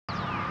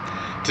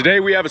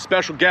Today we have a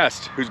special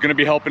guest who's going to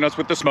be helping us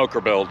with the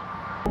smoker build.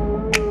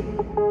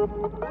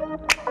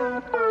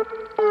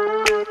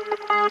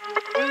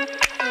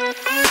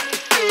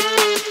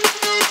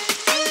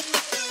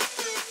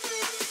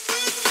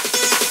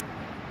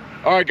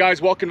 All right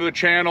guys, welcome to the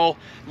channel.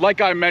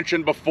 Like I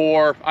mentioned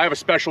before, I have a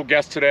special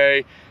guest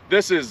today.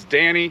 This is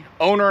Danny,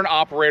 owner and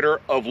operator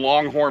of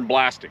Longhorn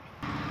Blasting.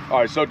 All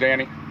right, so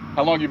Danny,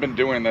 how long have you been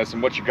doing this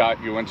and what got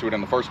you into it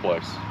in the first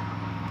place?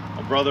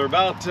 Well, brother,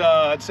 about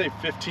I'd say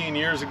 15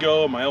 years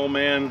ago, my old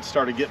man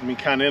started getting me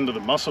kind of into the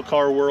muscle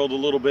car world a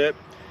little bit.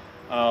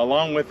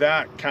 Along with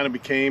that, kind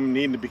of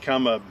needing to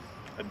become a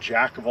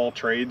jack of all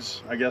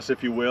trades, I guess,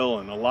 if you will.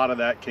 And a lot of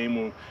that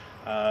came with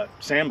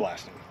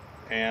sandblasting,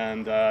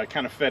 and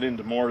kind of fed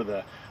into more of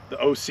the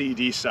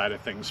OCD side of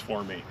things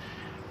for me.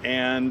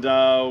 And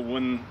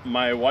when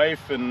my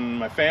wife and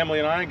my family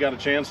and I got a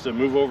chance to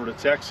move over to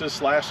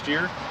Texas last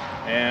year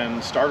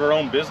and start our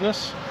own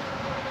business,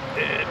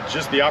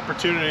 just the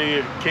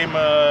opportunity came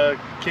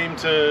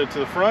to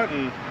the front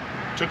and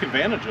took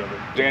advantage of it.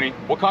 Danny,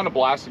 what kind of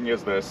blasting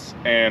is this,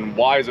 and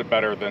why is it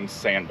better than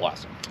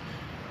sandblasting?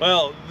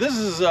 Well, this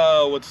is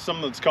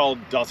something that's called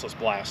dustless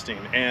blasting,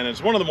 and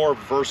it's one of the more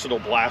versatile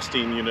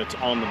blasting units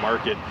on the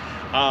market.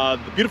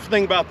 The beautiful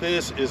thing about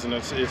this is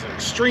it's an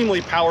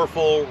extremely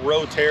powerful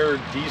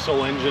Rotair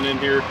diesel engine in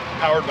here,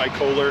 powered by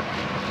Kohler,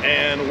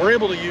 and we're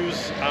able to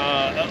use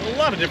a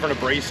lot of different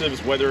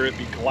abrasives, whether it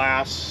be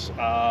glass,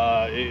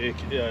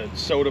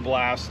 soda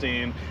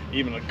blasting,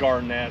 even a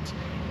garnet,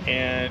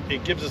 and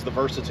it gives us the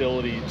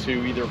versatility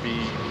to either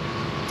be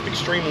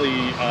extremely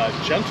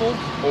gentle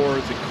or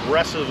as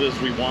aggressive as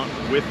we want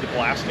with the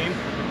blasting.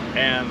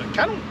 And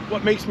kind of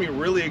what makes me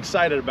really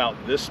excited about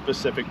this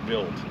specific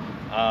build,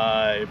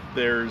 if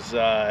there's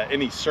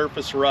any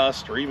surface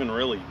rust or even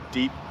really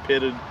deep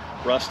pitted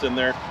rust in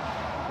there,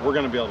 we're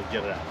going to be able to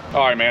get it out.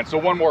 All right, man, so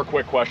one more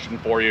quick question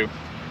for you.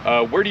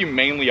 Where do you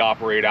mainly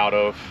operate out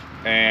of,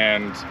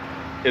 and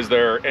is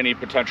there any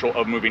potential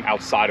of moving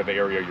outside of the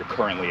area you're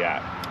currently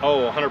at?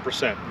 Oh,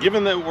 100%.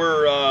 Given that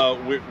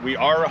we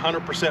are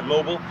 100%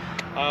 mobile,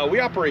 we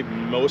operate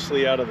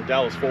mostly out of the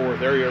Dallas-Fort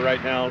Worth area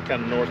right now,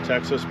 kind of North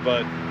Texas,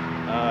 but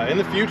in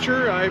the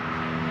future, I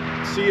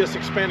see us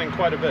expanding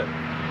quite a bit.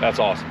 That's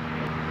awesome.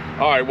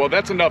 All right, well,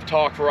 that's enough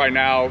talk for right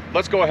now.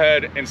 Let's go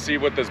ahead and see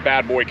what this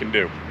bad boy can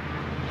do.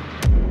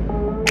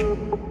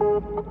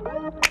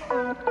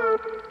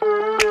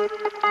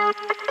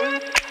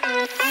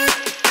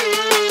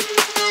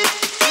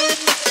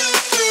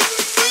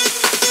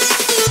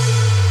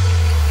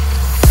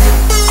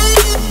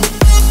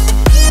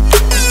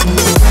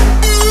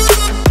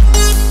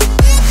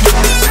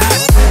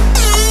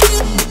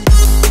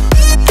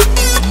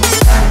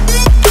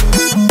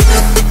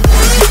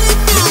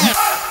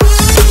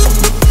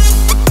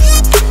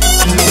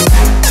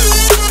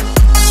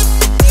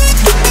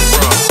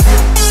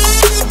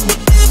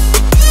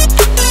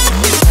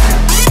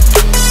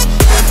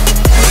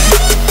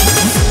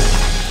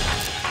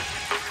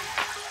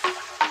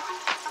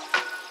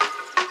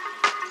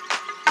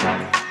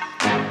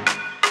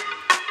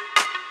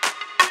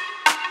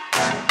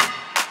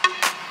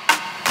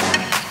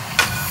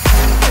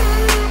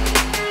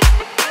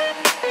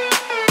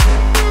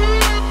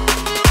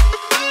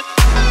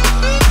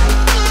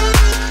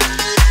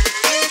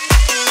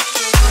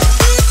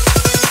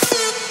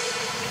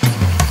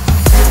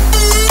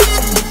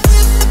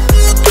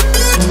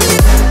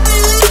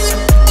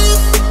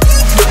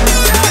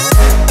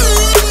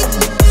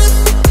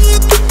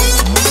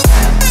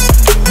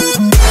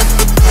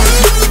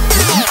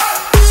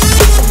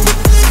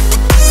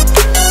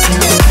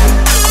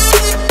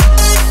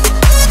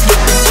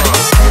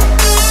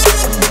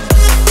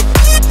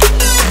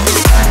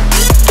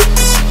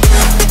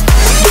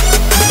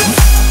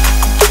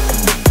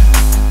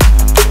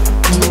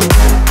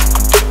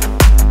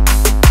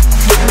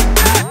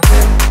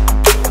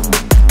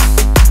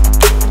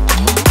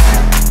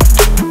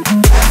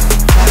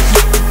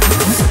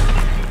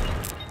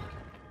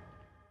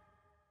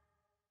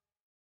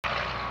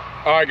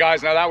 All right,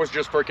 guys, now that was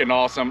just freaking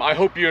awesome. I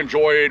hope you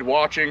enjoyed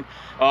watching.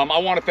 I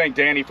want to thank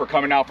Danny for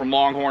coming out from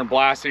Longhorn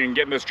Blasting and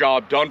getting this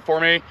job done for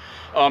me.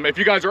 If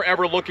you guys are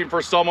ever looking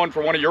for someone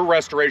for one of your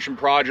restoration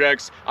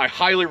projects, I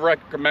highly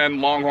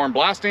recommend Longhorn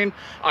Blasting.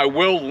 I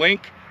will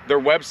link their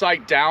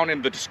website down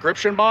in the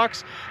description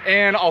box,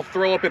 and I'll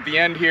throw up at the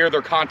end here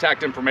their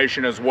contact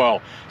information as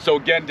well. So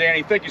again,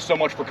 Danny, thank you so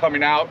much for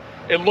coming out.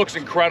 It looks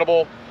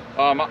incredible.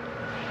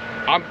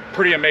 I'm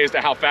pretty amazed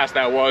at how fast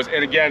that was.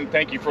 And again,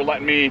 thank you for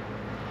letting me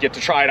get to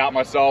try it out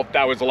myself.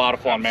 That was a lot of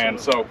fun, man.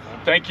 So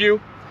thank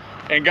you.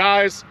 And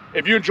guys,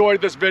 if you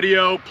enjoyed this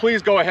video,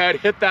 please go ahead,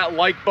 hit that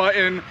like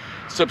button,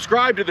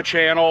 subscribe to the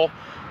channel,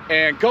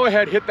 and go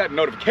ahead, hit that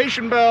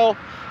notification bell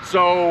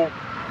so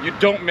you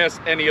don't miss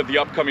any of the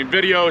upcoming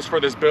videos for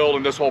this build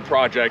and this whole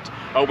project.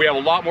 We have a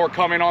lot more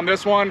coming on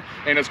this one,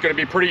 and it's going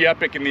to be pretty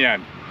epic in the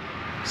end.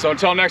 So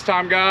until next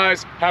time,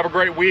 guys, have a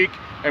great week,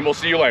 and we'll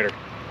see you later.